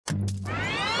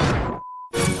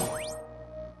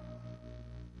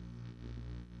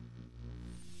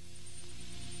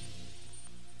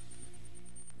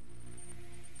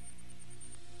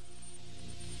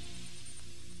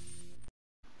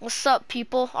What's up,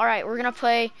 people? Alright, we're gonna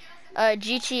play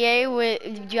GTA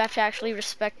with, you have to actually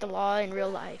respect the law in real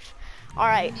life.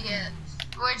 Alright. Yeah,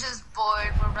 we're just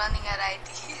bored. We're running out of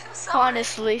ideas.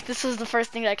 Honestly, this was the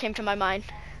first thing that came to my mind.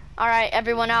 Alright,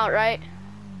 everyone out, right?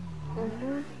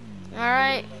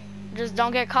 Alright. Just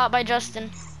don't get caught by Justin.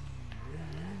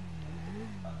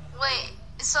 Wait,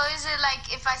 so is it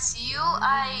like if I see you,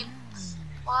 I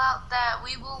pull out that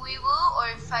wee woo, or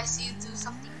if I see you do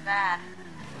something bad?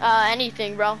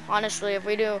 Anything, bro. Honestly,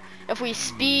 if we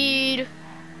speed,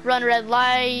 run red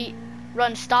light,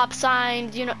 run stop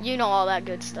signs, you know all that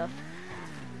good stuff.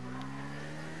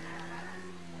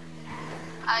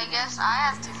 I guess I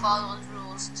have to follow those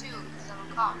rules too, because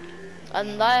I'm a cop.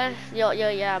 Unless,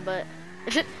 yeah, but.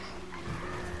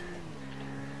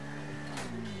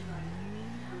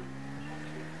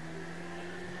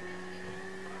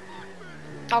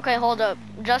 Okay, hold up.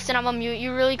 Justin, I'm gonna mute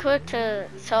you really quick to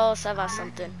tell Sevas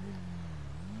something.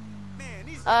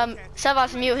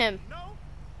 Sevas, mute him.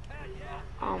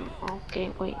 Okay,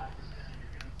 wait.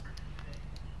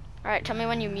 Alright, tell me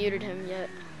when you muted him yet.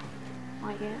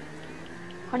 Not yet.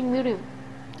 How do you mute him?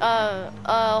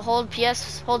 Hold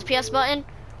PS button.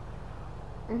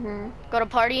 Go to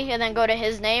party, and then go to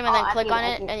his name, and then click on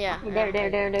it, and yeah. There.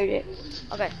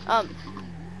 Okay,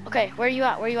 okay, where you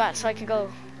at, so I can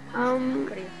go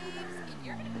to you.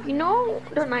 You know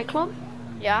the nightclub?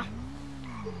 Yeah?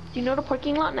 Do you know the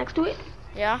parking lot next to it?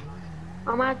 Yeah?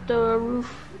 I'm at the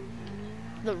roof.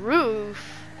 The roof?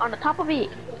 On the top of it.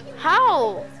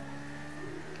 How?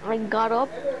 I got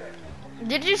up.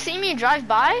 Did you see me drive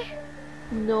by?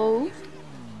 No.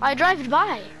 I drove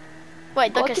by.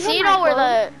 Wait, the Go to casino or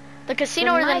the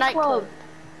casino or the nightclub?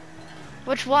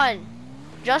 Which one?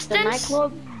 Justin's? The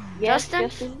nightclub. Yes,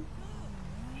 Justin's? Justin.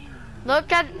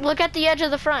 Look at the edge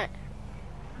of the front.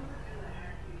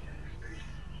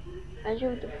 Edge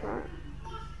of the front.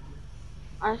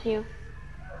 I see you.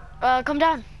 Come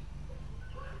down.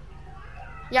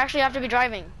 You actually have to be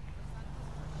driving.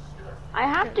 I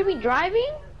have to be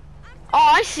driving?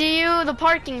 Oh, I see you. The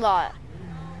parking lot.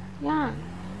 Yeah.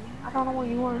 I don't know where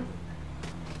you are.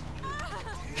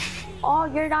 Oh,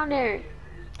 you're down there.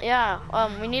 Yeah.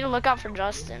 We need to look out for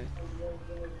Justin.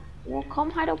 Well, come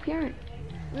hide up here.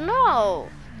 No.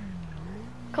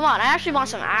 Come on. I actually want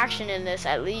some action in this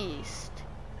at least.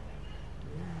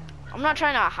 I'm not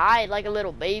trying to hide like a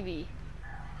little baby.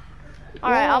 All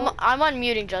right. I'm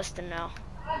unmuting Justin now.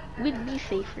 We'd be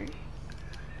safer.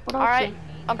 All right.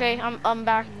 Okay. I'm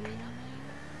back.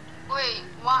 Wait,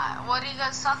 what are you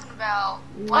guys talking about?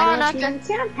 Oh, nothing. I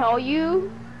can't tell you.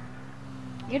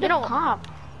 You're the cop.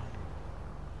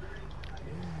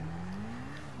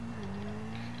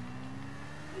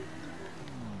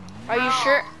 Are you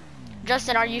sure?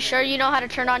 Justin, are you sure you know how to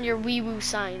turn on your wee woo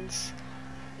signs?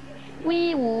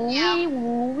 Wee woo, wee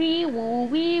woo, wee woo,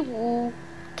 wee woo.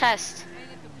 Test.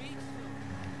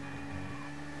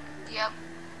 Yep.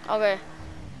 Okay.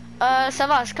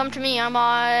 Sevas, come to me. I'm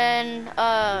on,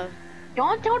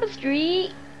 Don't tell the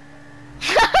street.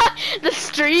 the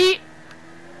street?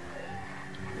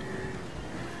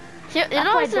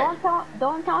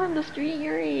 Don't tell him the street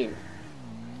you're in.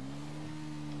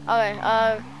 Okay,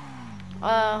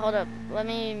 hold up. Let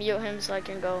me mute him so I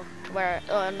can go to where,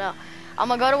 no. I'm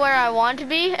gonna go to where I want to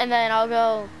be, and then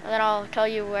I'll tell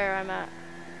you where I'm at.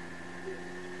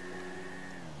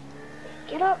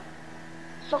 Get up.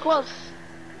 So close.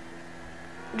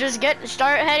 Just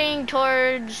start heading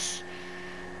towards,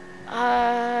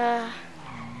 I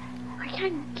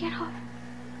can't get up.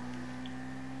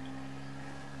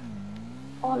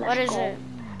 Oh, let's go.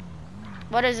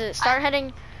 What is it? Start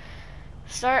heading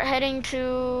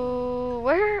to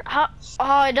where?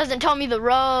 Oh, it doesn't tell me the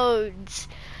roads.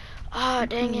 Oh,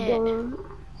 dang it.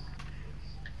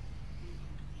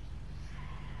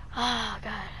 Oh,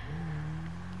 God.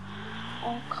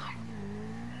 Oh, God.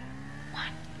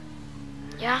 What?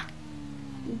 Yeah?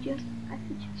 I suggest.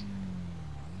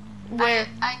 Where?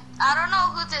 I don't know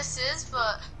who this is,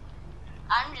 but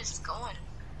I'm just going.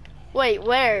 Wait,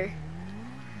 where?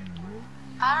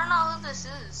 I don't know who this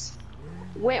is.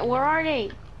 Wait, where are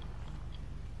they?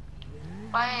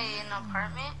 By an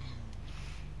apartment.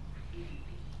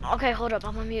 Okay, hold up.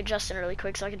 I'm gonna mute Justin really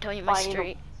quick so I can tell you my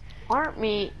street.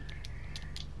 Apartment.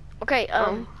 Okay,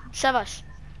 Sevas.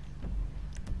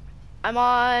 I'm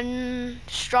on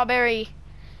Strawberry.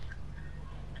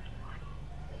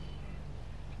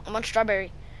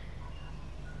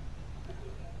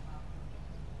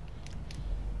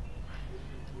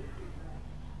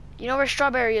 You know where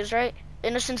Strawberry is, right?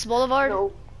 Innocence Boulevard?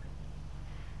 No.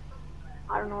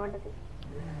 I don't know where that is.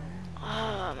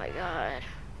 Oh my God.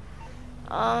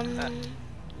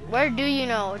 Where do you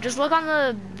know? Just look on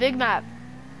the big map.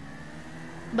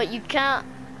 But you can't,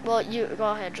 well, you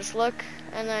go ahead, just look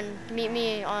and then meet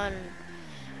me on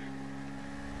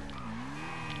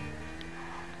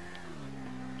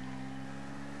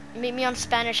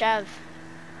Spanish Ave.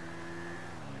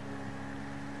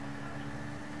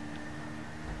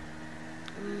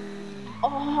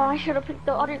 Oh, I should have picked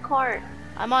the other car.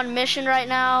 I'm on mission right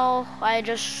now.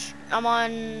 I'm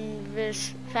on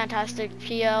this fantastic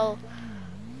PL.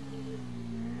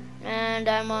 And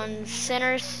I'm on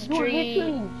Center You Street.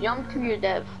 literally jumped to your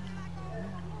death.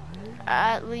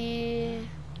 At least.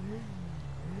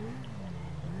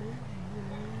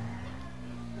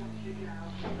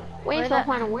 Wait, so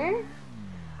find where?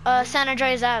 San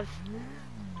Andreas Ave.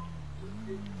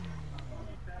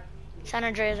 San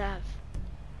Andreas Ave.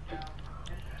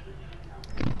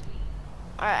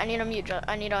 Alright, I need to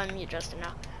unmute Justin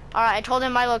now. Alright, I told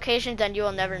him my location, then you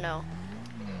will never know.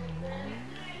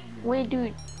 Wait,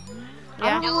 dude. Yeah? I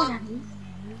don't know what that is.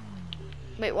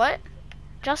 Wait, what?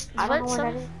 Just I don't know what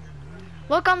that is.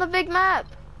 Look on the big map.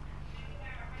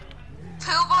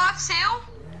 Pillbox Hill?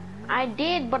 I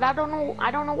did, but I don't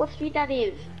know what street that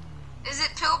is. Is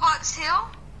it Pillbox Hill?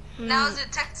 Now is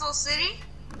it Texel City?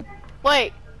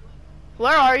 Wait,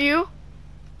 where are you?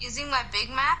 Using my big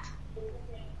map?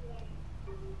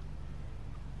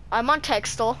 I'm on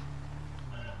Textile.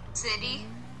 City?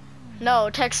 No,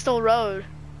 Textile Road.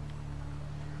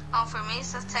 Oh, for me it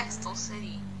says Texel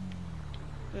City.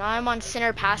 No, I'm on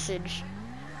Center Passage.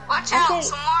 Watch out,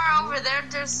 somewhere over there,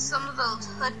 there's some of those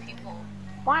hood people.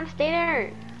 Juan, stay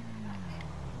there.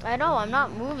 I know, I'm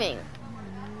not moving.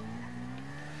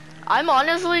 I'm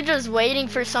honestly just waiting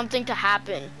for something to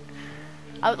happen.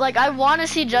 I want to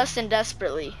see Justin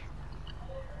desperately.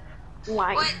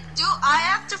 Why? Wait, do I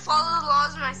have to follow the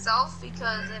laws myself?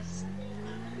 Because if...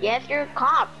 Yes, you're a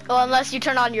cop. Well, unless you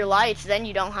turn on your lights, then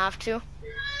you don't have to.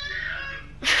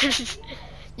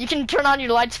 You can turn on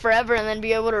your lights forever and then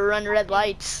be able to run red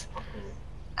lights.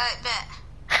 I bet.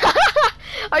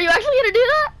 Are you actually gonna do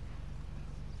that?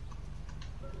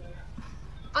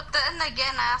 But then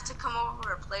again, I have to come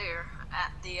over a player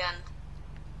at the end.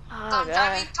 Oh, So I'm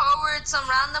driving towards some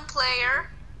random player.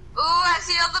 Ooh, I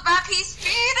see on the map, he's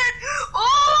speeding!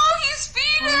 Oh, he's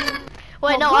speeding!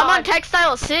 Wait, Oh, no, God. I'm on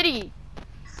Textile City.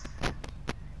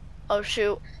 Oh,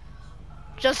 shoot.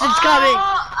 Justin's coming.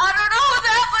 I don't know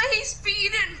that, but he's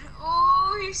speeding.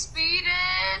 Oh, he's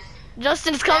speeding.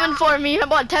 Justin's coming for me.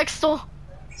 I'm on Textile.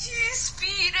 He's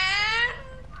speeding.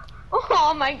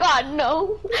 Oh my God,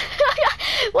 no.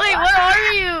 Wait, where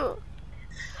are you?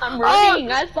 I'm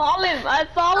running. I saw him. God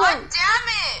damn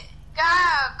it.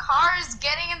 God, car is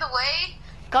getting in the way.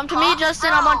 Come to me,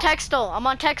 Justin. I'm on Textile. I'm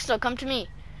on Textile. Come to me.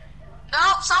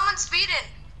 Nope, someone's speeding.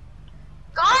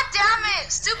 God damn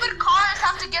it! Stupid cars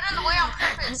have to get in the way on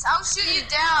purpose. I'll shoot you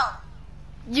down.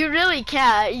 You really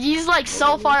can't. He's like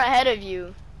so far ahead of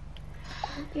you.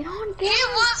 Get on, He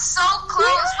was so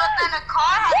close, but then a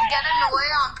car had to get in the way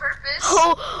on purpose.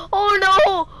 Oh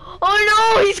no!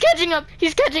 Oh no! He's catching up.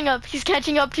 He's catching up. He's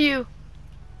catching up to you.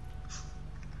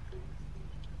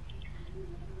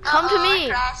 Come to me. I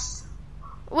crashed.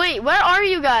 Wait, where are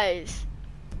you guys?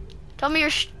 Tell me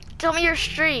your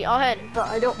street. I'll head.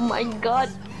 I don't. My God.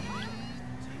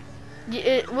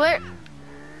 Where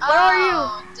are you?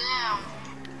 Oh, damn.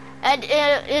 And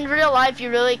in real life,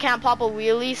 you really can't pop a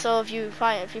wheelie. So if you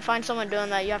find someone doing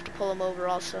that, you have to pull them over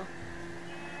also.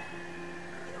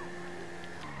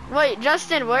 Wait,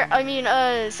 Justin,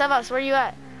 Sebas, where you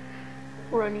at?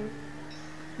 Running.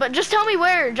 But just tell me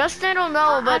where. Justin will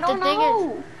know. But the thing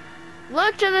is,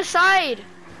 look to the side.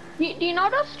 Do you know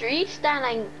the streets that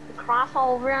like cross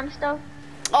over and stuff?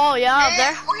 Oh yeah, up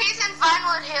there. Well, he's in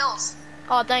Vinewood Hills.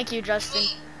 Oh, thank you, Justin.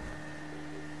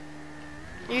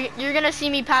 You're gonna see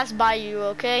me pass by you,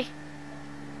 okay?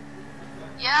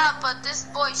 Yeah, but this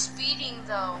boy's speeding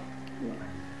though.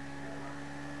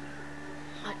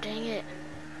 Oh, dang it.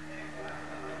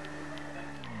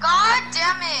 God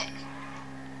damn it.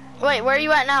 Wait, where are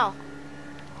you at now?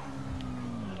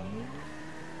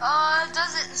 It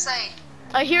doesn't say.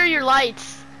 I hear your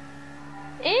lights.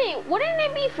 Hey, wouldn't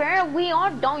it be fair if we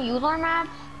all don't use our maps?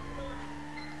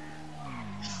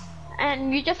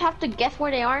 And you just have to guess where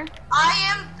they are?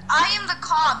 I am the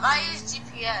cop. I use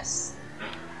GPS.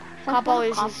 Cop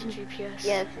always uses GPS.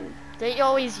 Yes. They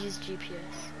always use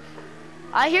GPS.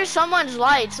 I hear someone's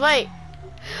lights. Wait.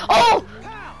 Oh!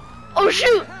 Oh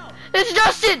shoot! It's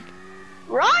Justin!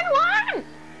 Run!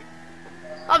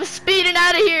 I'm speeding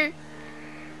out of here.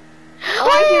 Oh,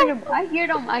 I hear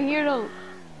them.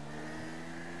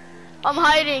 I'm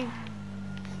hiding.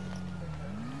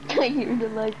 I hear the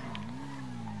lights.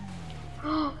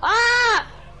 Ah!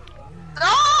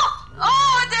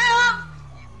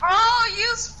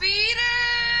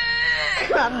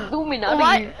 I'm zooming out of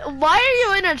Why here. are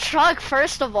you in a truck,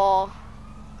 first of all?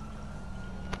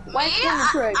 Why is it in the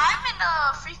truck? I'm in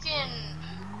a freaking.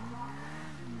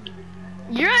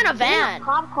 You're in a He's in van. a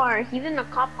cop car. He's in a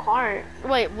cop car.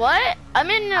 Wait, what? I'm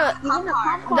in a... He's in a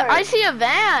cop car. I see a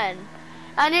van.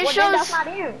 And it Well, then that's shows... not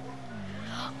him.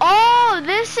 Oh,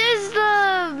 this is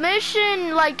the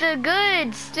mission, like the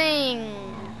goods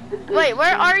thing. Wait,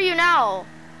 where are you now?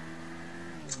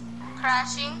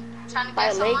 Crashing, trying to By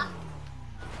get a lake. someone.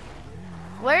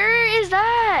 Where is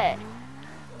that?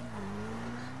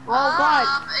 Oh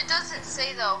god. It doesn't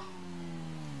say though.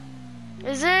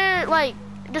 Is it like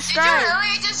Did you describe?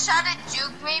 really just try to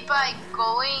juke me by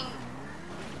going?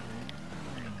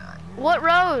 What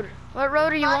road? What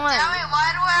road are you God on? damn it!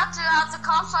 Why do I have to have the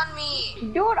cops on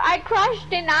me? Dude, I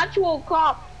crushed an actual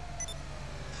cop.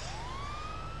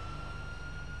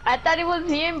 I thought it was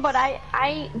him, but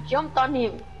I jumped on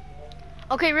him.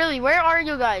 Okay, really, where are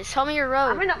you guys? Tell me your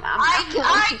road. It It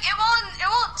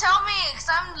won't tell me because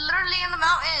I'm literally in the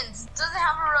mountains. It doesn't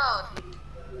have a road.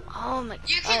 Oh my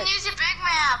You can god. use your big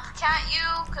map, can't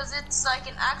you? Because it's like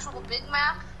an actual big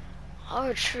map.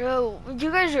 Oh, true.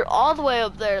 You guys are all the way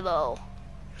up there, though.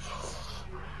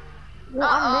 Well,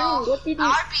 I'm running. What did you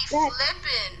I'd be expect?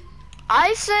 flipping.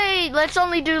 I say let's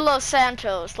only do Los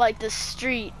Santos, like the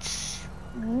streets.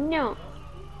 No.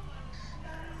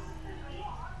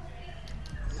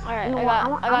 All right, You know I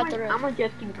what? got the road. I'm gonna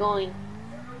just keep going.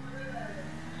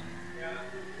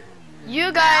 You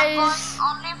I'm guys, going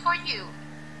only for you.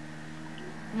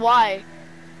 why?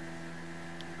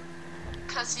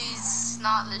 Because he's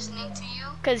not listening to you.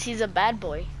 Cause he's a bad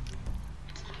boy.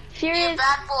 You're a Serious.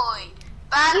 bad boy.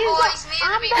 Bad He's boys need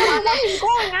to I'm be the one that he's punished.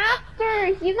 going after.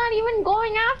 He's not even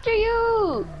going after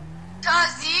you.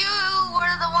 Because you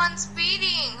were the one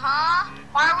speeding, huh?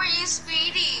 Why were you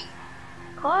speeding?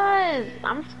 Cause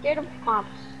I'm scared of cops.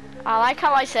 I like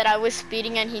how I said I was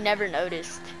speeding and he never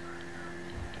noticed.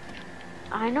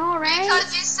 I know, right?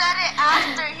 Because you said it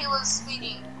after he was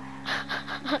speeding.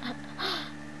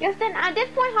 Justin, at this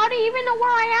point, how do you even know where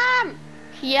I am?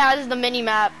 He has the mini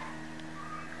map.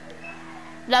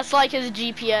 That's like his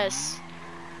GPS.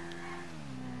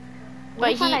 But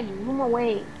What if I like zoom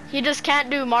away? he just can't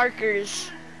do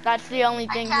markers. That's the only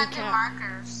I thing he can't do can't.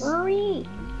 markers. Hurry!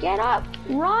 Get up!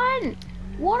 Run!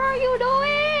 What are you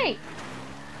doing?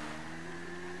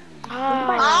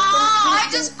 Ah. Oh,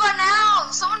 I just spun out.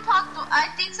 I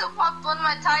think someone popped one of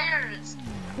my tires.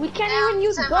 We can't Yeah, even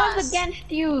use save guns us. against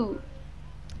you.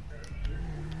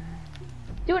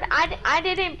 Dude, I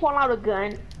didn't pull out a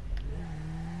gun.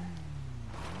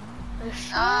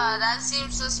 That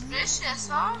seems suspicious,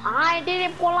 huh? I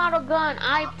didn't pull out a gun.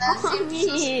 I That seems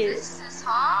promise. suspicious,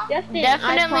 huh? Justin,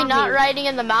 Definitely I not promise. riding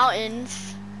in the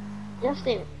mountains.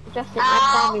 Justin, I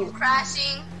Ow, promise.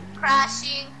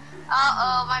 crashing.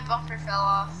 Uh-oh, my bumper fell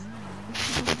off.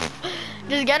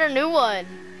 Just get a new one.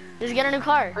 Just get a new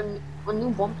car. A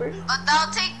new bumper? But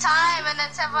that'll take time and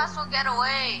then some of us will get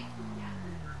away.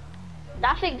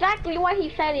 That's exactly why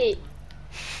he said it.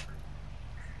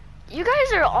 You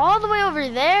guys are all the way over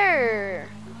there.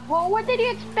 Well, what did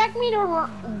you expect me to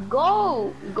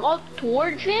go? Go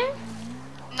towards him?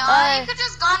 No, you could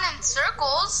just gone in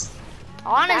circles.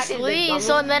 Honestly, dumbest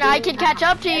so then I thing can catch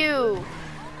up to ever. you.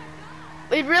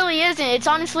 It really isn't. It's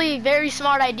honestly a very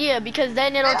smart idea because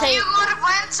then it'll If take, you would have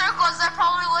went in circles, I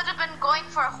probably would have been going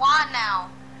for Juan now.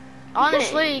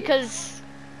 honestly, because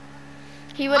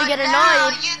he would But get now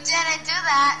annoyed. you didn't do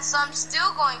that, so I'm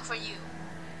still going for you.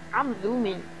 I'm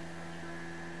zooming.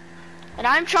 And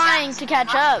I'm trying to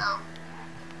catch up.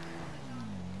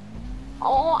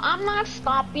 Oh, I'm not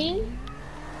stopping.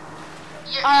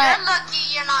 You're Alright. lucky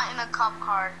you're not in a cop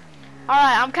car.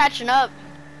 Alright, I'm catching up.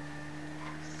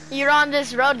 You're on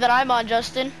this road that I'm on,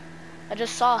 Justin. I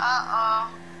just saw.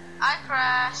 Uh-oh. I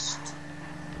crashed.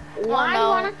 Why do you no.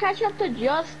 want to catch up to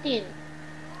Justin?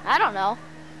 I don't know.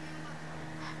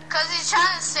 Because he's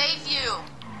trying to save you.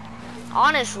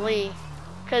 Honestly.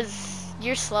 Because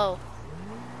you're slow.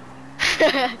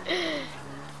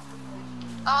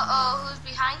 Uh-oh, who's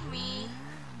behind me?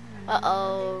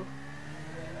 Uh-oh.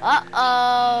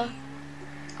 Uh-oh.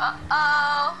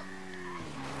 Uh-oh.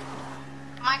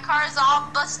 My car's all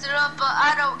busted up, but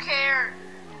I don't care.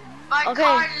 My Okay.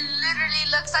 car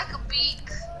literally looks like a beak.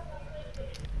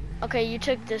 Okay, you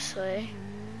took this way.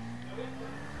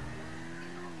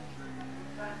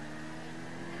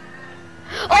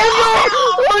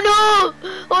 Oh no! Oh no!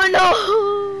 Oh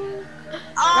no!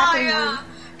 Oh, yeah.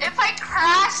 If I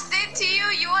crashed into you,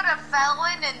 you would have fell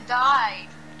in and died.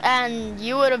 And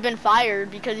you would have been fired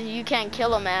because you can't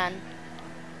kill a man.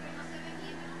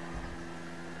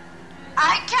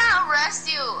 I can't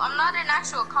arrest you. I'm not an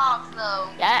actual cop, though.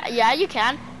 Yeah, you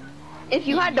can. If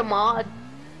you had the mod.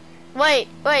 Wait,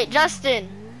 Justin.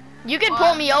 You can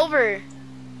pull me over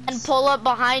and pull up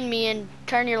behind me and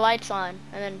turn your lights on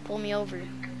and then pull me over.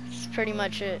 That's pretty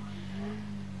much it.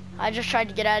 I just tried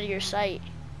to get out of your sight.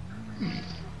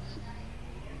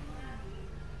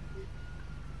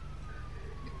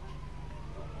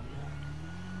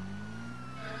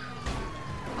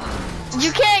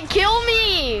 You can't kill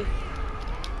me!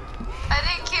 I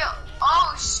didn't kill.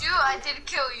 Oh shoot! I did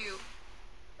kill you.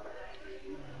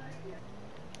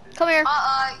 Come here.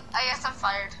 I guess I'm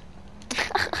fired.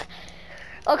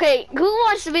 Okay, who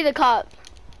wants to be the cop?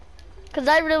 Cause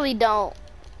I really don't.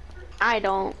 I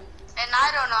don't. And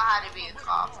I don't know how to be a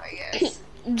cop, I guess.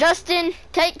 Justin,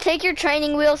 take your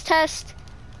training wheels test.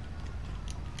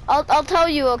 I'll tell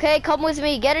you, okay? Come with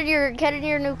me. Get in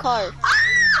your new car.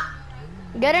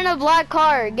 Get in a black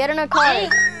car. Get in a car. Hey,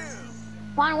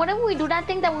 Juan, what if we do that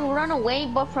thing that we run away,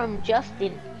 but from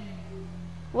Justin?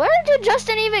 Where did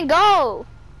Justin even go?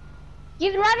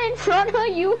 He's right in front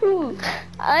of you.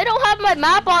 I don't have my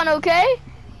map on, okay?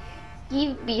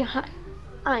 He's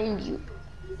behind you.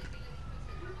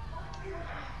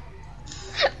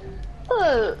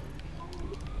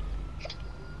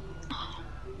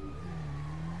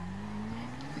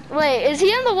 Wait, is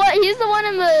he in the what? He's the one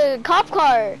in the cop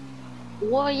car.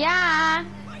 Well, yeah.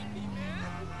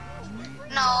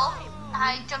 No,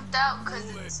 I jumped out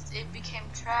because it became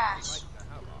trash.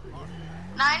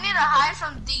 Now I need to hide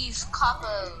from these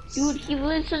coppos. Dude, he's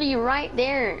literally right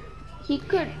there. He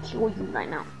could kill you right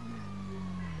now.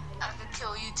 I could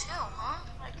kill you too, huh?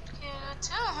 I could kill you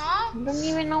too, huh? You don't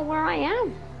even know where I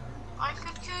am. I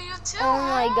could kill you too, Oh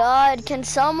my God! Can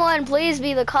someone please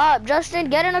be the cop? Justin,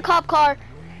 get in a cop car.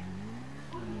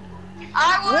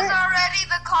 I was already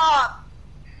the cop.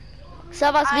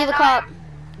 Sebas, be the cop.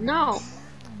 No.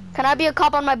 Can I be a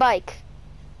cop on my bike?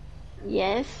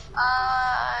 Yes.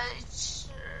 Sure.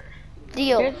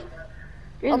 Deal.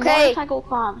 There's Okay. motorcycle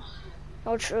cops.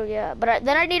 Oh, true, yeah. But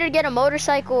then I need to get a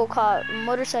motorcycle cop.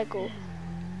 Motorcycle.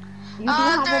 You do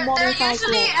have a They're motorcycle.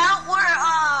 usually out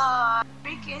where,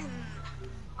 freaking,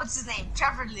 what's his name?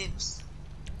 Trevor lives.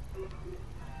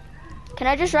 Can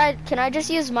I just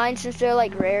use mine since they're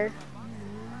like rare?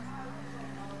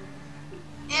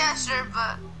 Yeah, sure,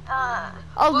 but,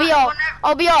 I'll be all.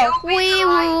 Wee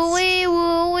woo, wee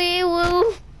woo, wee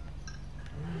woo.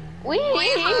 Wee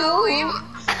woo.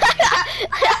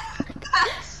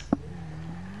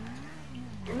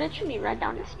 Literally right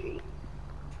down the street.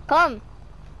 Come.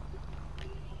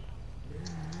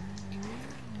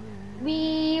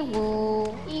 Wee woo,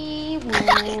 wee woo,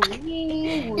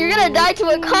 wee woo. You're gonna die to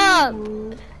a cop.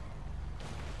 Wee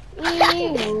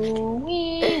woo,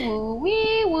 wee woo,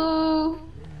 wee woo.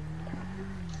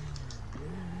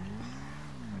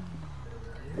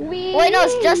 Wait, no,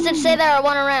 it's Justin. Say that. I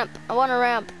want a ramp. I want a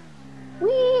ramp. Wee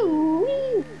woo, wee.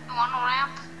 You want a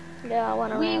ramp? Yeah, I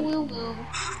want a Wee ramp. woo woo.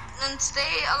 Then stay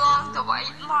along the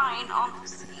white line on the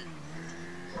sea.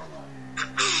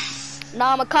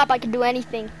 Nah, I'm a cop. I can do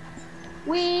anything.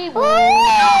 Wee woo.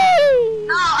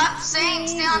 No, I'm saying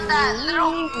stay on that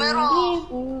little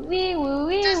middle. Wee woo,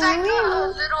 wee There's woo, like wee a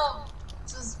woo. little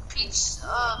just peach.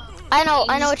 I know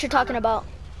what you're talking about.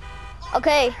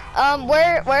 Okay,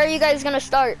 where are you guys gonna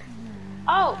start?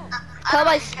 Oh, Tell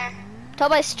by care. tell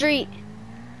by street.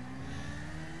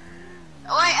 Wait,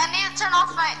 I need to turn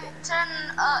off my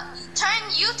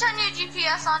you turn your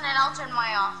GPS on and I'll turn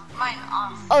mine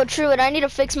off. Oh, true. And I need to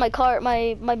fix my car,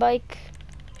 my bike.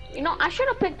 you know, I should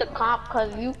have picked the cop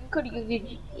because you could use your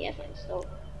GPS and stuff.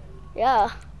 Yeah,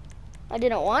 I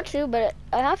didn't want to, but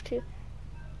I have to.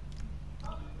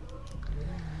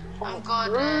 I'm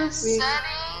going to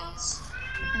settings.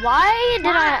 Why did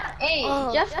I? Hey,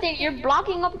 Oh. Justin, you're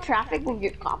blocking up traffic with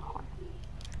your cop on.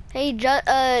 Hey,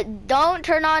 don't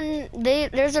turn on.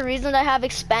 There's a reason I have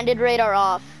expanded radar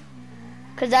off,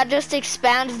 cause that just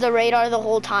expands the radar the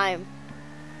whole time.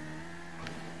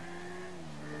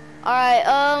 All right.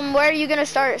 Where are you gonna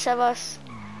start, Sebas?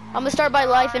 I'm gonna start by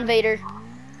Life Invader.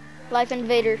 Life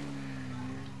Invader.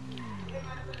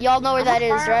 Y'all know where that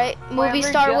is, right? Movie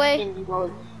Star Way.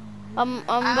 I'm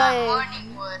I'm by. at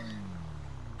Morningwood.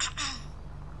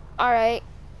 All right.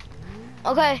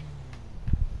 Okay.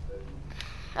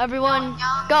 Everyone,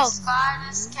 go.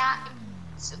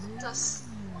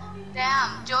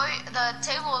 Damn, the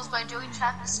tables by Joey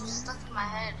Trap is so stuck in my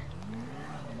head.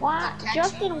 What?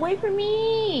 Justin, wait for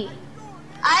me.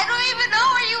 I don't even know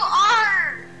where you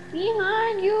are.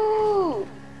 Behind you.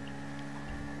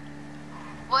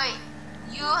 Wait,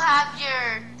 you have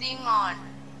your thing on,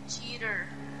 cheater.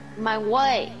 My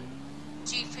what?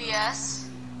 GPS.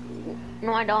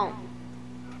 No, I don't.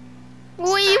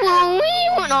 Wee woo, wee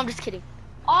woo. No, I'm just kidding.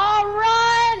 Oh,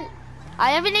 run!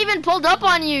 I haven't even pulled up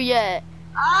on you yet.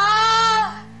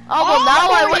 Ah! Oh, well, now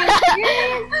I are you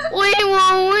will. Wee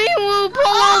woo, wee woo. Pull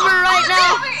over right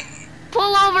now.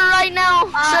 Pull over right now,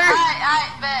 sir.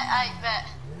 I bet.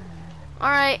 All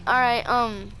right.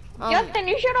 Justin,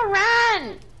 you should have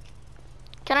ran.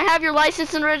 Can I have your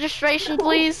license and registration,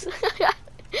 please? Yeah,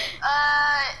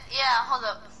 hold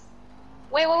up.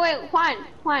 Wait, Juan.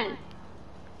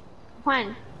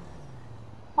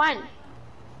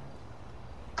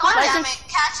 God damn License. it,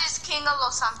 catches King of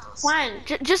Los Santos. Juan.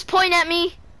 Just point at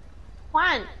me.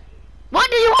 Juan. What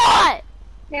do you want?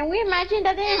 Can we imagine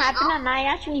that didn't happen and I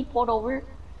actually pulled over?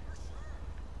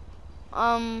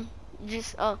 Thank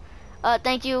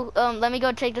you. Let me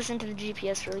go take this into the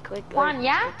GPS really quick. Juan,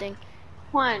 yeah? good thing.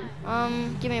 Juan.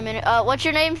 Give me a minute. What's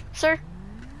your name, sir?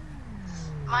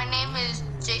 My name is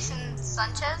Jason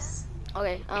Sanchez.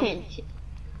 Okay. Okay.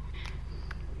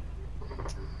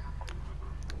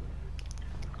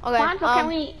 Juan, so can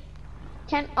we...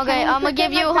 Okay, I'm gonna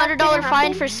give you a $100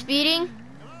 fine for speeding.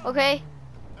 Okay.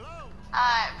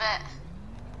 Alright,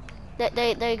 bet.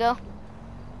 There you go.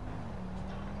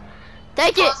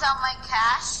 Take it. Close out my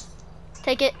cash.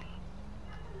 Take it.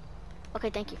 Okay,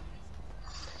 thank you.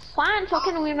 Juan, so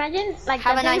can we imagine like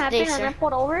Have that a nice didn't day, happen and I sir.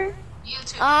 pulled over? You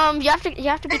too. You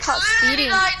have to be It's caught literally speeding.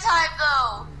 nighttime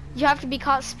though. You have to be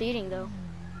caught speeding though,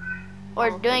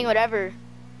 or Okay. doing whatever.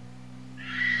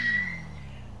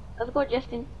 Let's go,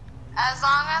 Justin. As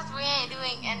long as we ain't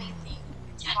doing anything.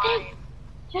 It's fine.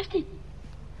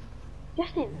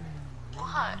 Justin,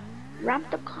 What? ramp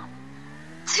the cop.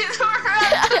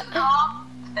 No.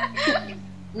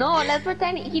 No, let's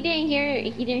pretend he didn't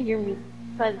hear me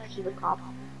because he's a cop.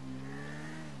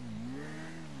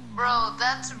 Bro,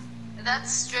 that's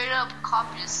straight up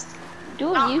copist.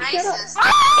 Dude, Not you should racist.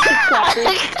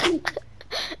 have.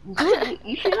 Dude,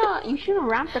 you should have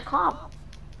ramped the cop.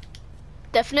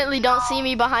 Definitely don't see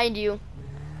me behind you.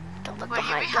 Don't look Wait, you're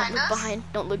behind. Don't behind look us? behind.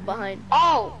 Don't look behind.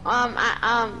 Oh,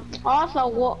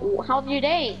 also, how's your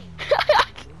day?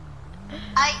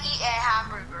 I eat a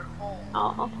hamburger home.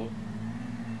 Oh, okay.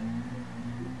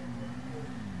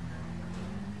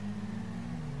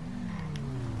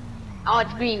 Oh,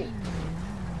 it's green.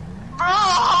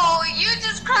 Bro, you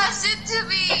just crashed into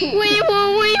me. Wee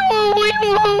woo, wee woo, wee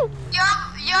woo. You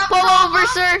have Pull problem? over,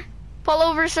 sir. Pull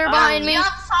over, sir. Behind me. You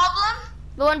have problem?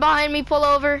 The one behind me. Pull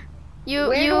over.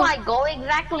 Where do I go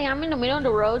exactly? I'm in the middle of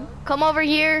the road. Come over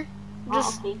here. Oh,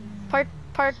 Just okay. park.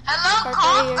 Hello, Park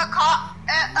cop. right here.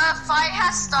 A fight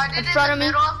has started in front the of me.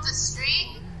 middle of the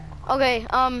street. Okay.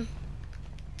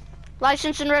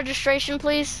 License and registration,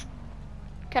 please.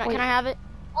 Can I have it?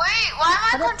 Wait, why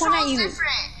How are my about point at controls you?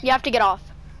 different? You have to get off.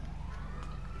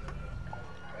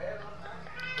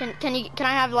 Can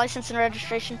I have license and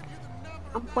registration?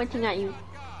 I'm pointing at you.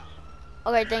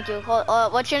 Okay, thank you.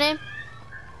 What's your name?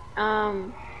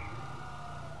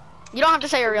 You don't have to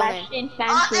say your real name. Sebastian Oh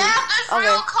Sanchez. damn, there's Okay.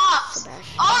 real cops.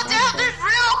 Sebastian Oh damn, Sanchez. there's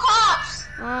real cops.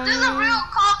 There's a real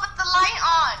cop with the light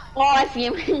on. Oh, I see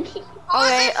him. Who is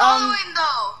Okay, he following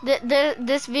though?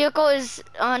 This vehicle is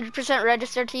 100%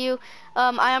 registered to you.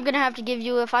 I am gonna have to give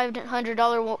you a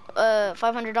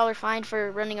 $500 fine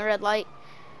for running a red light.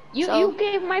 So- You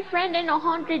gave my friend an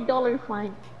 $100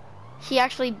 fine. He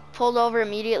actually pulled over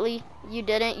immediately. You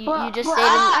didn't. You just But stayed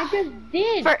I just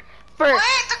did. for Wait,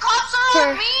 the cops are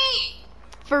on for- me.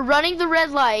 for running the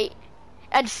red light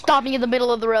and stopping in the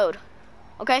middle of the road.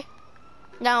 Okay?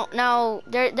 Now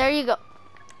there you go.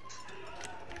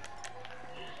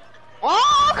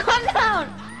 Oh, calm down.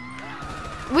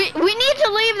 We need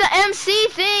to leave the MC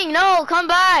thing. No, come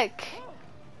back.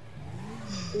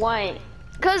 Why?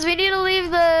 Cause we need to leave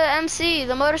the MC,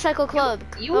 the motorcycle club.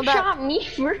 You Come back. shot me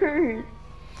first.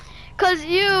 Cause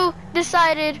you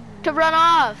decided to run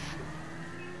off.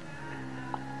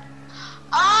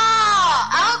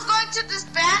 I was going to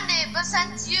disband it, but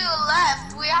since you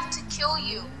left, we have to kill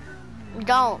you.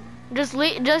 Don't. Just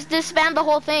disband the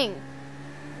whole thing.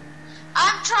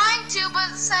 I'm trying to, but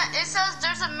it says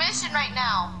there's a mission right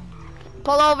now.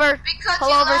 Pull over. Because Pull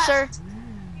you over, left. sir.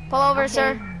 Pull over, Okay.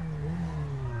 sir.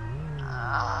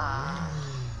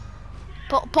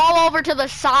 Pull over to the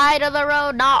side of the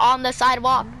road, not on the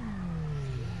sidewalk.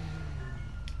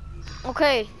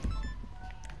 Okay.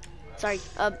 Sorry,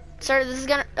 sir. This is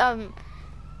gonna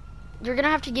we're gonna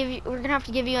have to give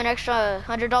you an extra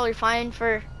 $100 fine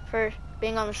for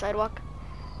being on the sidewalk.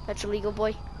 That's illegal,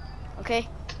 boy. Okay.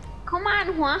 Come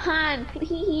on, Juan,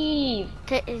 please.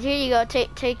 Here you go.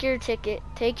 Take your ticket.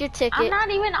 Take your ticket. I'm not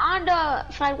even on the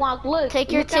sidewalk. Look.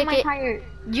 Take your look at my ticket. tire.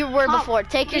 You were Stop. before.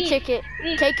 Take your Please, ticket.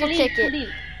 please, Take your please, ticket. Please,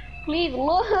 please,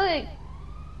 look.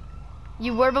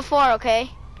 You were before,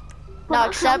 okay? Now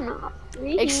accept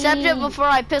it before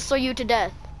I pistol you to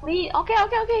death. Please. Okay.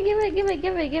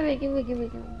 Give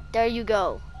it. There you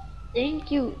go. Thank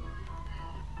you.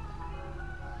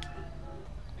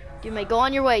 You may go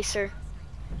on your way, sir.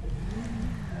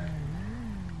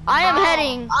 I am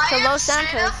heading to Los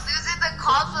Santos. I am straight up using the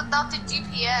cops without the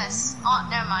GPS. Oh,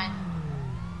 never mind.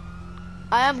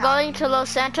 I am going to Los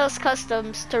Santos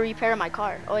Customs to repair my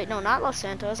car. Oh wait, no, not Los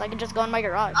Santos. I can just go in my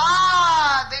garage.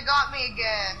 Ah, they got me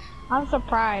again. I'm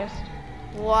surprised.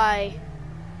 Why?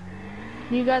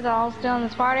 You guys are all still in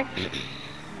this party?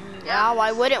 Yeah,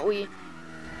 why wouldn't we?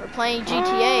 We're playing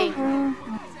GTA.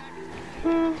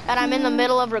 And I'm in the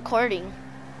middle of recording.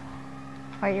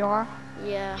 Oh, you are?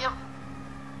 Yeah. Yep.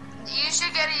 You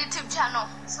should get a YouTube channel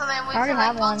so that we I already can like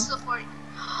have one. launch the party.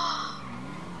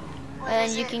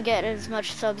 And you can get as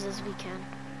much subs as we can.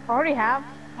 I already have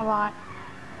a lot.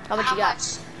 How much you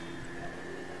got?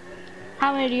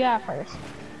 How many do you have first?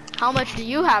 How much do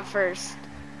you have first?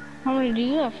 How many do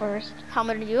you have first? How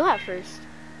many do you have first?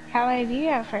 How many do you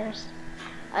have first?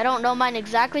 I don't know mine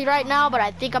exactly right now, but I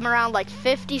think I'm around like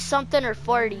 50 something or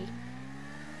 40.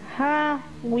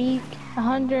 Week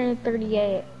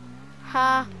 138.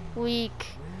 Week.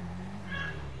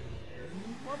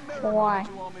 Why?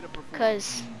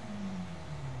 Cause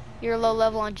you're low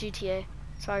level on GTA.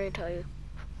 Sorry to tell you.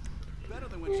 Wait,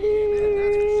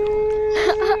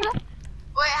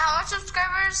 how much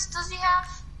subscribers does he have?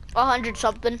 100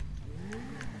 something.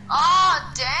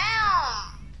 Oh, damn.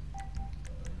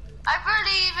 I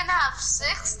barely even have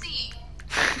 60.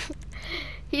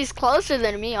 He's closer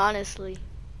than me, honestly.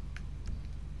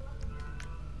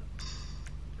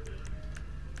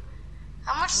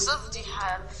 How much subs do you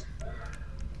have?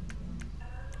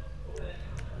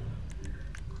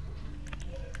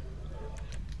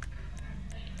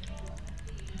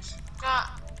 I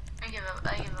give up.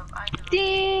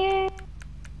 Damn.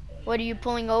 What are you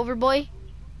pulling over, boy?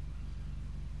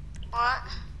 What?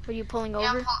 What are you pulling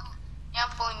Yeah, over? I'm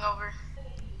pulling over.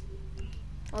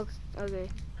 Okay.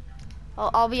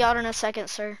 I'll be out in a second,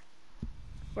 sir.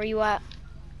 Where you at?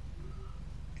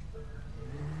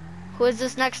 Who is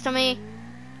this next to me?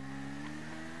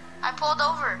 I pulled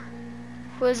over.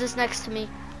 Who is this next to me?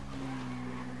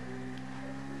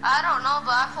 I don't know,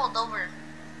 but I pulled over.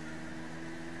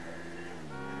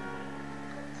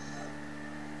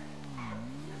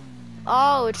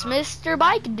 Oh, it's Mr.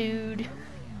 Bike Dude.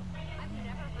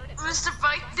 Mr.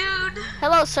 Bike Dude.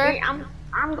 Hello, sir. Hey, I'm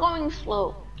going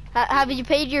slow. Have you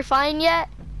paid your fine yet?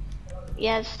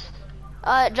 Yes.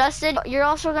 Justin, you're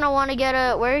also gonna want to get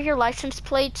where are your license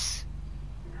plates?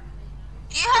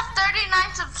 You have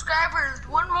 39 subscribers.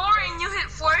 One more and you hit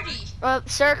 40.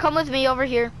 Sir, come with me over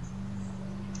here.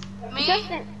 Me?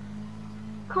 Justin,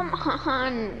 come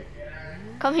on.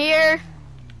 Come here.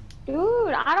 Dude,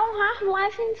 I don't have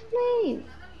license plates.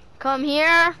 Come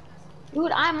here.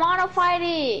 Dude, I modified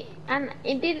it, and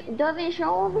it doesn't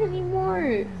show up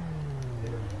anymore.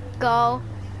 Go.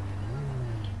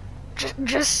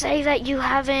 Just say that you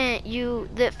haven't,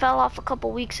 that fell off a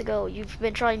couple weeks ago. You've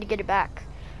been trying to get it back.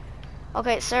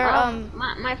 Okay, sir,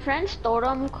 My friend stole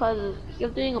them because he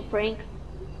was doing a prank and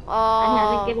oh,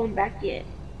 hasn't given them back yet.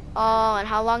 oh, and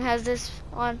how long has this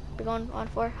been going on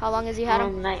for? How long has he had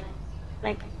them?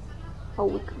 Like a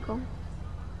week ago.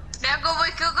 There go, we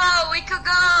could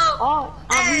go. Oh,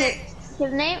 Hey.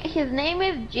 his name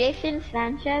is Jason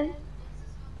Sanchez.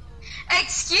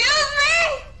 Excuse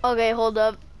me? Okay, hold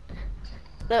up.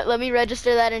 Let me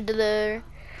register that into the.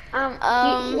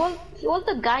 He was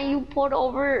the guy you pulled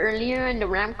over earlier in the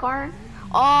Ram car.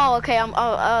 Oh, okay.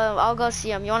 I'll go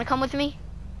see him. You want to come with me?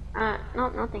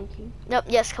 No, thank you. Nope.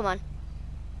 Yes, come on.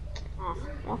 Oh,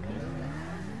 okay.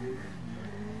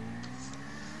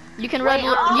 You can Wait,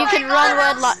 run. You can run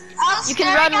red lights. You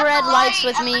can run red lights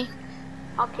with me.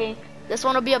 Okay. This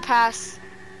one will be a pass.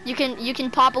 You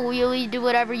can pop a wheelie, do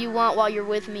whatever you want while you're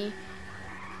with me.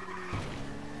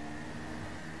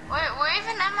 Where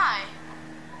even am I?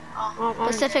 Oh.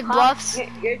 Pacific Bluffs.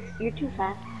 You're too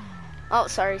fast. Oh,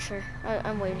 sorry, sir.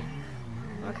 I'm waiting.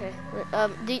 Okay.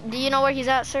 Do you know where he's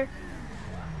at, sir?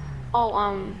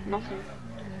 Oh, nothing.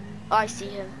 Oh, I see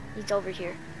him. He's over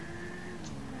here.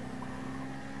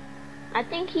 I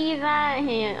think he's at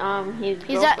his.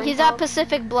 He's at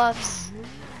Pacific Bluffs.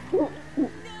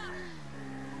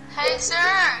 Hey, sir,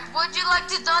 would you like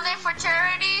to donate for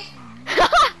charity?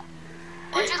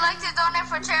 Would you like to donate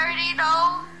for charity,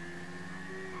 though?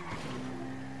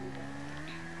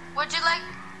 Would you like...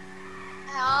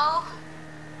 Hello?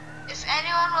 If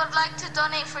anyone would like to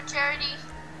donate for charity...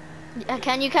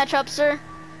 Can you catch up, sir?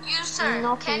 You, sir,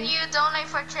 Nothing. can you donate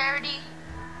for charity?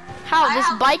 How? I This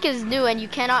have- bike is new and you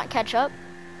cannot catch up?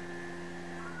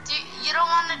 You don't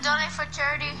want to donate for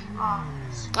charity? Oh.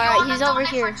 Alright, he's over donate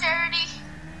here. For charity?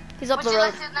 He's up Would the you road.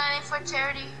 like to donate for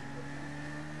charity?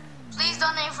 Please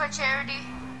donate for charity. Sir,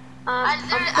 I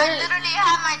literally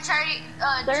have my charity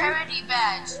Sir? charity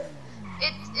badge.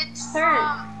 It's Sir.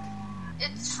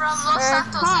 from Los Sir.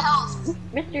 Santos Health.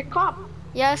 Mr. Cop,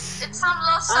 Yes. It's from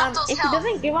Los Santos if he Health.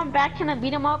 doesn't give him back, can I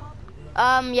beat him up?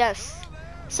 Yes.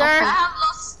 Sir. I have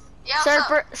Los. Yeah, Sir,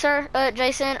 what's up?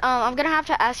 Jason, I'm gonna have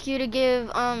to ask you to give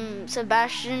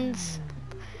Sebastian's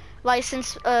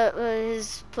license,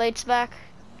 his plates back,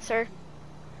 sir.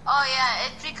 Oh yeah,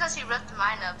 it's because he ripped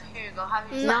mine up. Here you go, have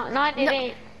yours. No, I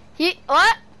didn't.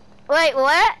 What? Wait,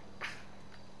 what?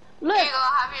 Look, Here you go,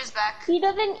 have yours back. he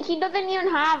doesn't even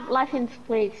have license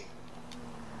plates.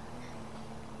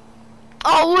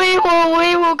 Oh, we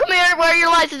will. Come here. Where are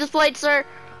your license plates, sir?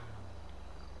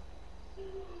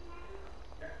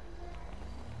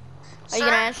 Are you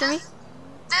gonna answer me?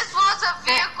 This was a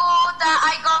vehicle that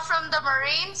I got from the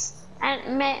Marines.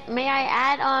 And may I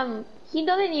add, he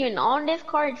doesn't even own this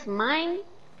car, it's mine.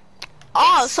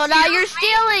 Oh, so now Excuse you're me?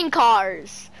 stealing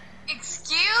cars.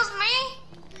 Excuse me?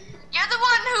 You're the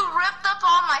one who ripped up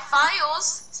all my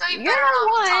files, so you You're better the not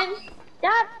be one talking.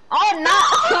 that, oh no,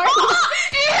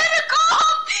 He hit a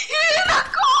cop! He hit a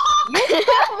cop!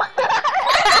 Why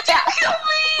did you kill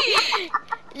me?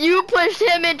 You pushed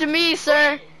him into me,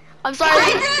 sir. I'm sorry. I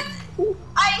did.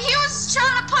 He was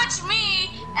trying to punch me,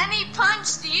 and he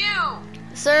punched you.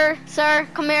 Sir,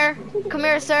 come here. Come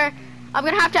here, sir. I'm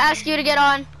gonna have to ask you to get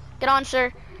on. Get on,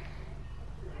 sir.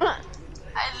 I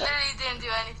literally didn't do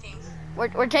anything.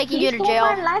 We're taking He you to stole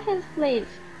my jail. license plates.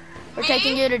 We're Me?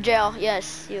 taking you to jail.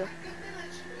 Yes, you.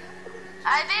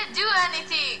 I didn't do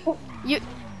anything. You.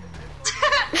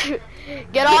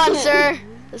 Get on, sir.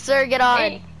 Sir, get on.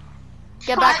 Hey.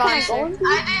 Get back I on, didn't, sir.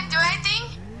 I didn't do anything.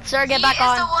 Sir, get He back is the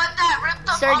on. one that ripped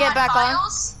up Sir, all get my back on.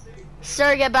 files.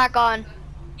 Sir, get back on.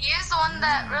 He is the one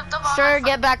that ripped up all Sir, my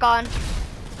get back on.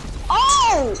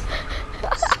 Oh!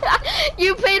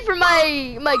 You paid for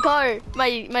my car,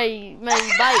 my bike.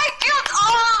 I killed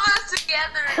all of us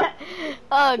together.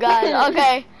 Oh god.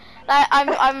 Okay.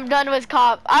 I'm done with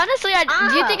cop. Honestly,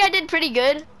 do you think I did pretty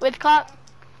good with cop?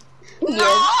 No,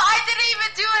 I didn't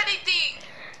even do anything.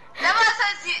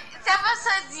 Seba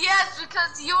says yes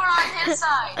because you were on his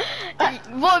side.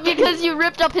 Well, because you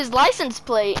ripped up his license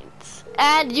plates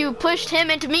and you pushed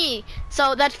him into me.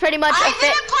 So that's pretty much I a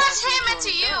fit. didn't push him into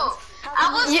you. I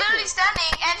was You- literally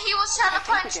standing and he was trying to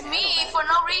punch me for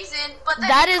no reason, but then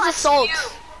That he is punched assault. you.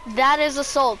 That is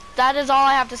assault. That is all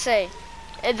I have to say.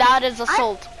 That is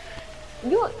assault.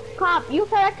 You, cop, you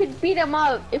said I could beat him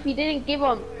up if he didn't give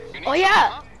him. Oh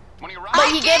yeah. I But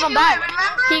he gave him you back. it,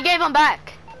 remember? He gave him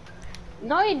back.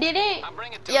 No, he didn't.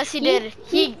 Yes, he did.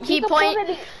 He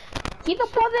supposedly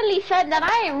said that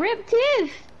I ripped his.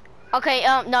 Okay,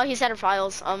 no, he said in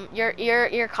files. You're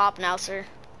a cop now, sir.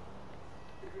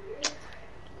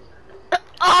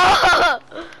 Oh!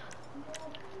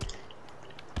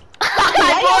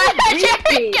 Why you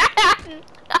beat me?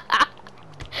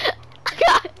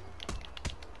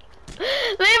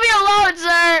 Leave me alone,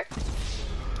 sir.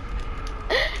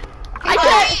 I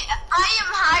can't. I am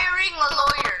hiring a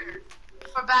lawyer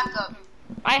for backup.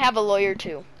 I have a lawyer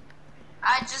too.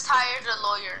 I just hired a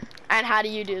lawyer. And how do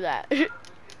you do that?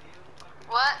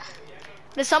 What?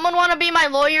 Does someone want to be my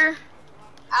lawyer?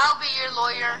 I'll be your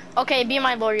lawyer. Okay, be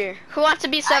my lawyer. Who wants to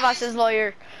be Sebas's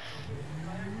lawyer?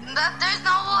 There's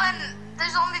no one.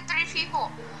 There's only 3 people.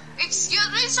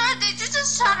 Excuse me, sir. Did you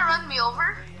just try to run me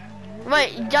over?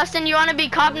 Wait, Justin, you want to be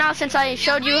cop now since I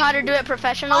showed you how to do it Why are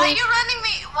professionally? you running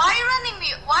me? Why are you running me?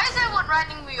 Why is everyone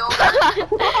running me over?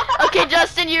 Okay,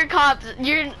 Justin, you're cop.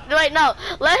 Wait, no.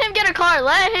 Let him get a car.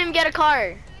 Let him get a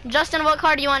car. Justin, what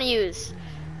car do you want to use?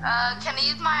 Can I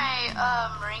use my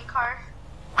marine car?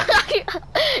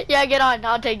 Yeah, get on.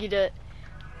 I'll take you to it.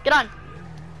 Get on.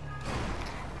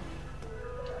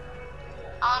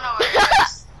 I don't know where it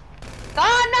is.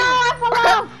 Oh no, I fell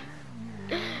off.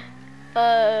 I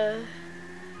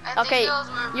think Okay, it was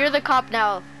where- you're the cop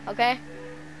now, okay?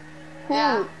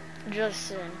 Yeah.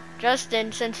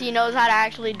 Justin, since he knows how to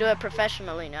actually do it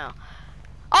professionally now.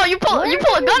 Oh, you pull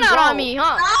a gun out on me,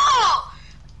 huh? No!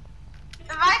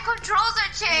 My controls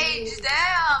are changed,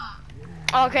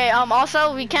 damn! Okay,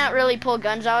 also, we can't really pull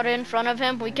guns out in front of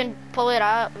him. We can pull it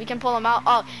out. We can pull him out.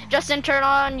 Oh, Justin, turn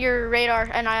on your radar,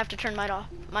 and I have to turn mine off.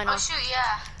 Oh shoot,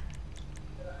 yeah.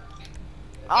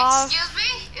 Off. Excuse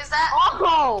me? Is that...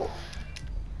 Oh.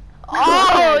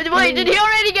 Oh, wait, did he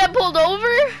already get pulled over?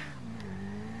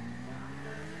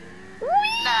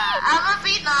 No, I'm gonna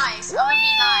be nice.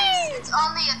 It's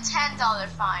only a $10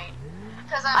 fine.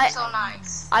 Because I'm so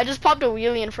nice. I just popped a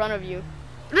wheelie in front of you.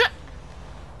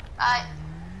 I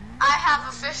have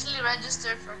officially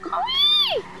registered for cop.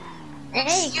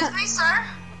 Hey, Excuse me, sir.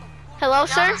 Hello, You're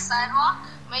sir? on the sidewalk.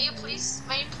 May you please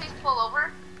pull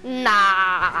over?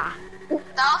 Nah.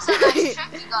 That was a nice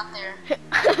trick you got there.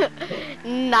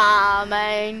 Nah,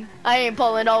 man. I ain't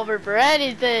pulling over for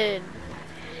anything.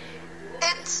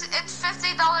 It's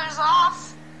 $50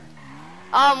 off.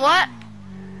 What?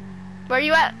 Where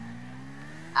you at?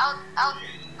 I'll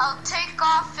take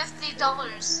off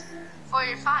 $50 for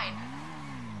your fine.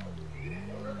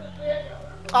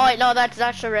 Oh wait, no, that's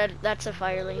a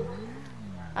fire lane.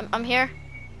 I'm here.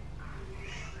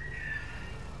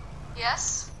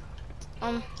 Yes.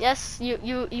 Yes,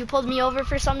 you pulled me over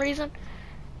for some reason.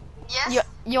 Yes.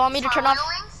 You want me to For turn off?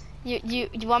 wheeling?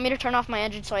 You want me to turn off my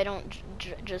engine so I don't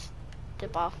just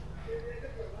dip off?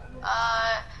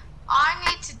 All I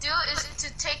need to do is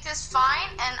to take this fine,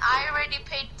 and I already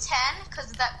paid 10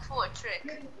 because of that cool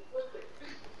trick.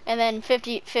 And then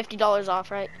 $50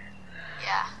 off, right?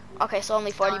 Yeah. Okay, so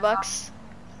only 40 bucks.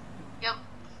 Yep.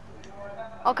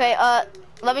 Okay,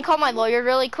 let me call my lawyer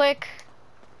really quick.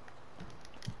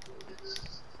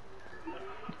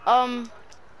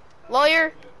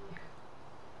 Lawyer?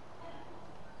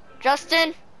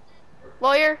 Justin?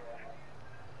 Lawyer?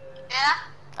 Yeah.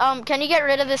 Can you get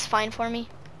rid of this fine for me?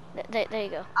 There you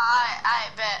go. I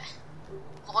bet.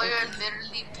 Lawyer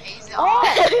literally pays it oh, off.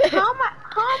 how am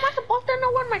I supposed to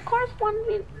know where my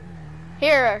correspondent?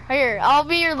 Here, I'll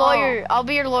be your lawyer. I'll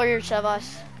be your lawyer,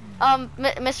 Sebas.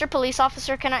 Mr. Police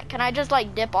Officer, can I just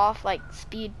like dip off, like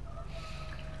speed?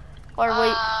 Or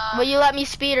will you let me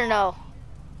speed or no?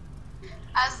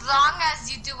 As long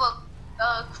as you do a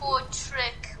cool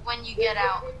trick when you get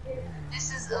out.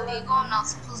 This is illegal. I'm not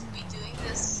supposed to be doing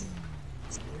this.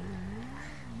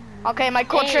 Okay, my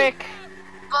cool trick.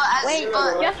 But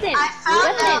Justin, I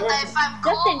found out that if I'm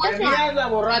cool with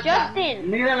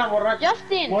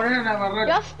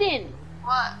Justin,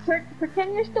 what?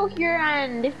 pretend you're still here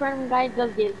and this random guy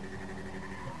does this.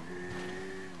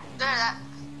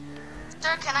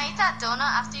 Sir, can I eat that donut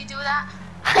after you do that?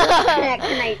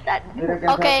 Can I eat that?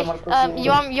 Okay,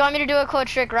 you want me to do a cool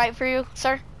trick, right, for you,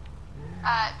 sir?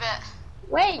 I bet.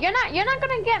 Wait, you're not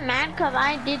gonna get mad because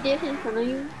I did this in front of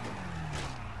you?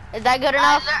 Is that good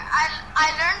enough?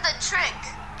 I learned the trick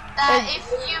that if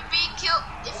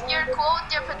you're cool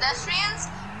with your pedestrians,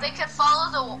 they can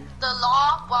follow the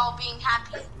law while being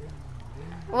happy.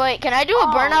 Wait, can I do a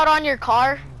burnout on your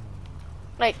car?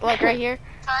 Like right here?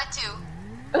 Try to.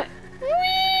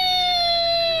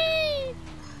 Whee!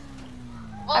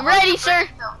 I'm what ready, do you sir.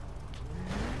 think, though?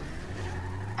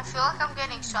 I feel like I'm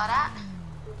getting shot at.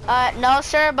 No,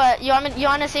 sir, but you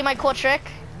want to see my cool trick?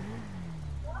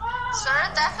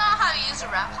 Sir, that's not how you use a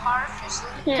rap car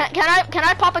officially. Can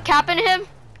I pop a cap in him?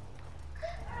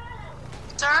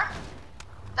 Sir,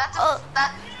 that was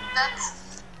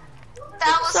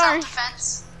Sorry.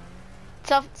 self-defense.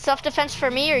 Self-defense for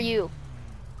me or you?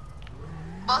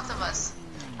 Both of us.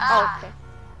 Oh, okay.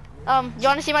 You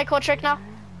want to see my cool trick now?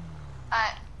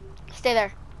 Alright. Stay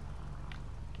there.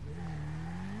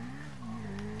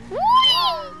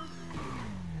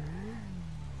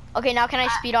 Okay, now can I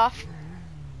speed off?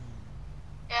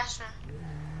 Yeah, sure.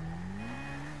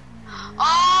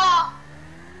 Oh,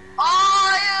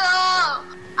 yeah.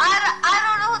 I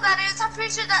don't know who that is. I'm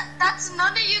pretty sure that's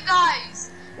none of you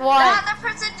guys. What? That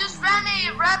person just ran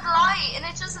a red light, and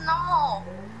it's just normal.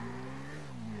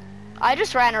 I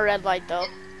just ran a red light though.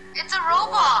 It's a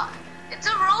robot. It's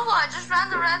a robot. Just ran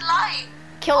the red light.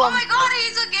 Kill him. Oh my God,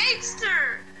 he's a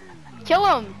gangster. Kill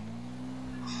him.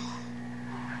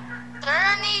 Sir,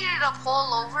 I need you to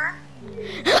pull over.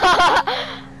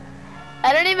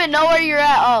 I don't even know where you're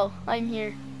at. Oh, I'm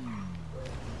here.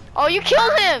 Oh, you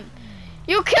killed him!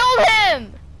 You killed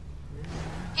him!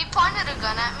 He pointed a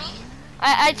gun at me.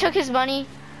 I took his money.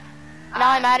 Now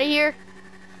I'm out of here.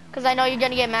 Cause I know you're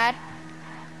gonna get mad.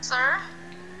 Sir,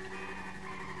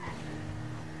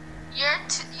 you're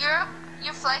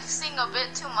flexing a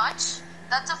bit too much.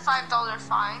 That's a $5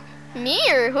 fine. Me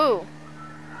or who?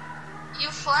 You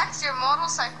flex your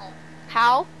motorcycle.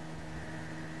 How?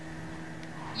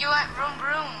 You went vroom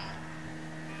vroom.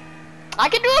 I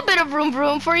can do a bit of vroom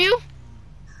vroom for you.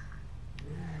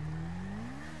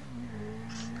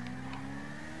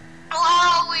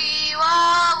 Wowie,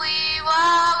 wowie,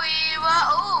 wowie,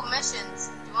 wowie. Oh, missions.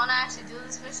 Do you want to actually do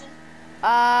this mission?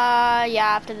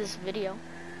 Yeah, after this video.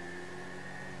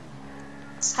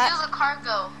 Steal the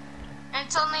cargo. And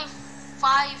it's only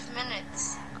 5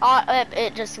 minutes.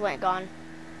 It just went gone.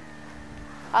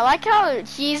 I like how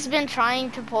he's been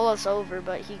trying to pull us over,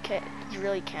 but he can't. He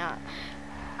really can't.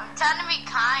 I'm trying to be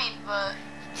kind, but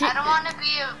I don't want to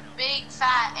be a big,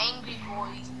 fat, angry boy.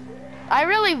 I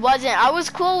really wasn't. I was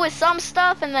cool with some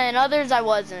stuff, and then others I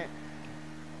wasn't.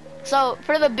 So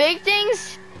for the big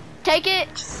things, take it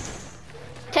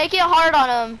hard on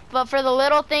them. But for the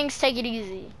little things, take it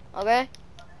easy. Okay?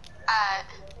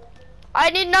 I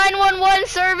need 911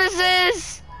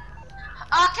 services.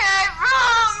 Okay,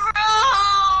 vroom.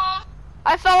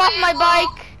 I fell off my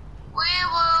bike. We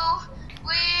will.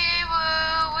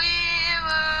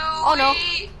 Oh no.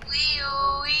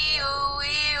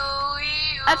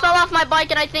 I fell off my bike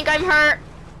and I think I'm hurt.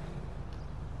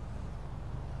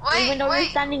 Even though you're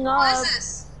standing up. What is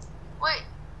this? Wait.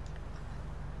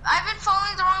 I've been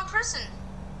following the wrong person.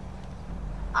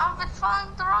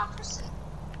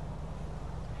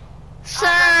 Sir,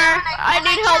 I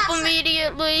need help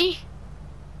immediately.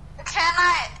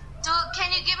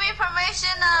 Can you give me permission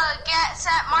to get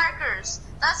set markers?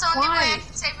 That's the only way I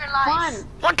can save your life.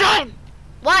 What time?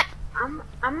 What?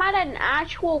 I'm at an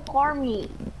actual car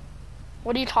meet.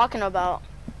 What are you talking about?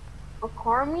 A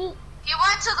car meet? He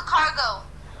went to the cargo.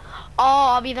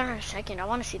 Oh, I'll be there in a second. I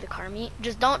want to see the car meet.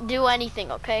 Just don't do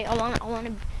anything, okay? I want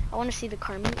to see the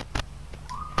car meet.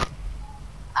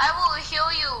 I will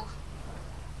heal you.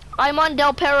 I'm on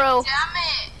Del Perro. Damn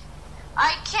it.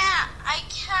 I can't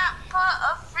put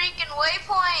a freaking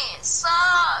waypoint. It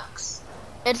sucks.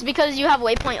 It's because you have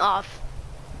waypoint off.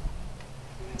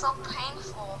 So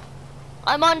painful.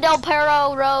 I'm on Del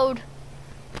Perro Road.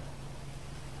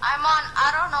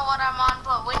 I don't know what I'm on,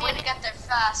 but we need to get there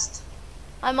fast.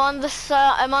 I'm on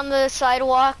the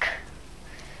sidewalk.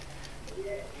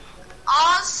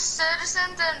 All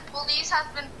citizens and police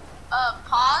have been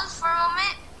paused for a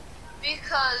moment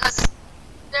because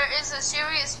there is a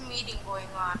serious meeting going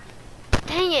on.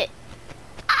 Dang it.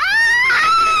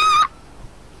 Ah!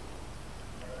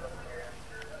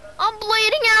 I'm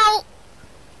bleeding out.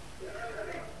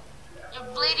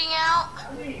 You're bleeding out?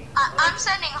 I'm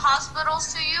sending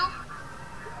hospitals to you.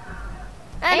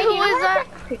 And who is that?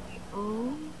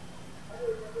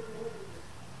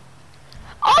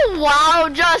 Oh wow,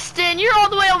 Justin, you're all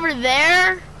the way over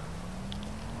there.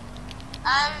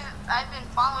 I've been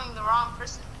following the wrong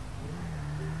person.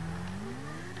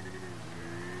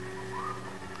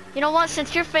 You know what?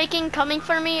 Since you're faking coming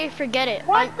for me, forget it.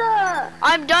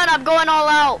 I'm done. I'm going all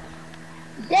out.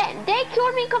 They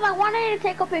killed me because I wanted to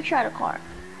take a picture of the car.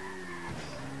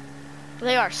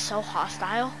 They are so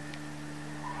hostile.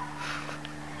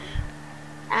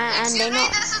 And Excuse they me, know.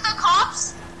 this is the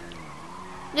cops?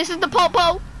 This is the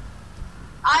Popo.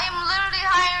 I am literally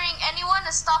hiring anyone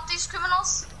to stop these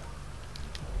criminals.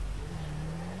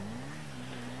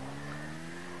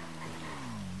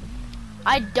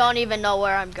 I don't even know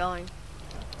where I'm going.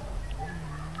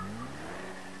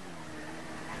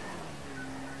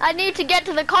 I need to get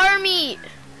to the car meet.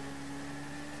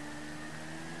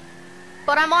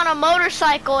 But I'm on a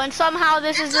motorcycle and somehow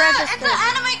this is registered. It's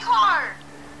an enemy car.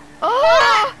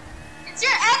 Oh! It's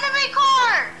your enemy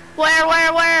car. Where?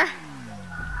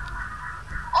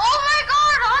 Oh my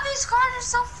god, all these cars are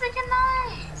so freaking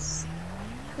nice.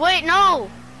 Wait, no.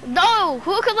 No,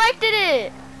 who collected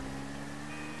it?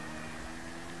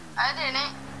 I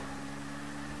didn't.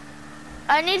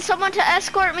 I need someone to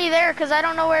escort me there because I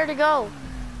don't know where to go.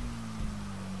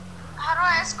 How do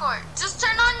I escort? Just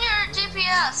turn on your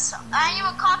GPS. I am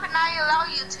a cop and I allow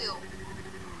you to.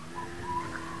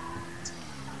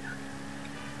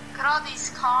 Look at all these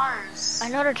cars. I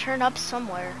know to turn up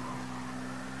somewhere.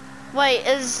 Wait,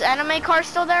 is anime car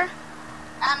still there?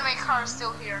 Anime car is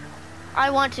still here. I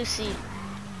want to see.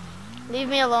 Leave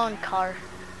me alone, car.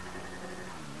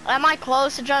 Am I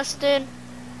close, Justin?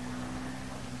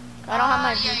 I don't have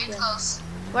my Yeah, GPS. you're close.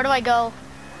 Where do I go?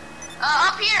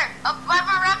 Up here. Up by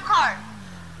my rep car.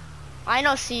 I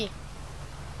know C.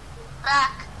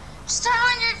 Back. Just turn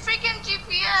on your freaking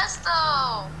GPS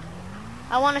though.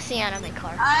 I want to see anime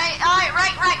car. Alright,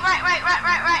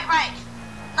 right.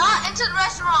 Not into the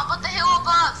restaurant, but the hill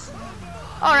above.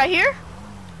 Oh, right here?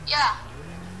 Yeah.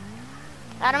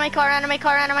 Anime car. Anime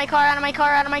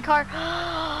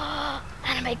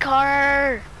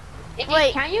car.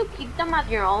 Wait. Can you keep them as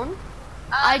your own?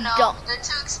 I No, don't. they're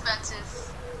too expensive.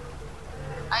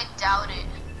 I doubt it.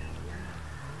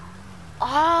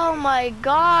 Oh my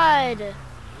god.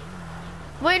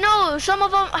 Wait, no,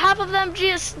 half of them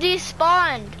just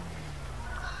despawned.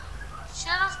 Should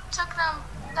have took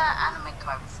that anime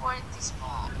car before it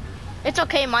despawned. It's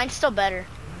okay, mine's still better.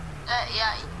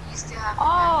 Yeah, you still have the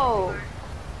Oh. anime car.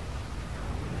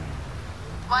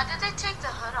 Why did they take the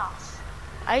hood off?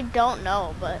 I don't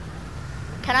know, but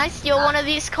can I steal one of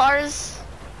these cars?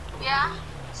 Yeah.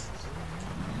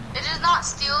 It is not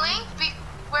stealing.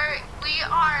 We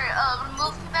are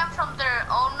removing them from their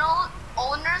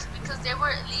owners because they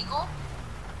were illegal.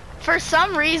 For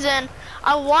some reason,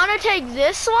 I want to take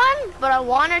this one, but I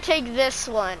want to take this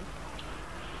one.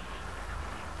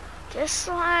 This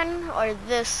one or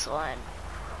this one?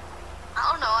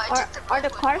 I don't know. I took the Are the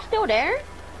cars still there?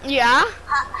 Yeah.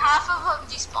 half of them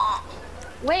despawn.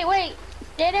 Wait,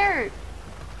 stay there.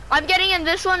 I'm getting in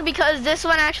this one because this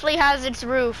one actually has its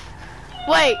roof.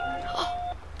 Wait.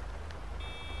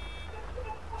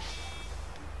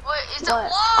 Wait, it's a What?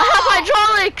 wall. I have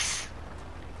hydraulics.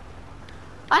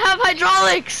 I have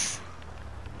hydraulics.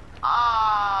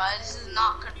 Ah, this is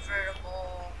not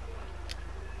convertible.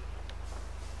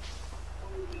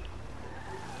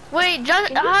 Wait,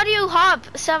 just how do you hop,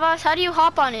 Sevas? How do you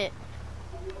hop on it?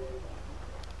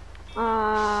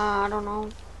 I don't know.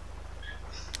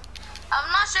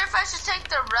 I'm not sure if I should take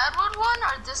the redwood one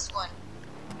or this one.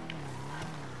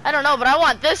 I don't know, but I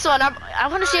want this one. I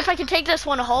want to see if I can take this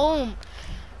one home.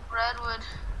 Redwood.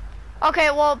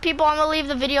 Okay, well, people, I'm gonna leave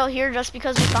the video here just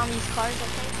because we found these cars.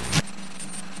 Okay.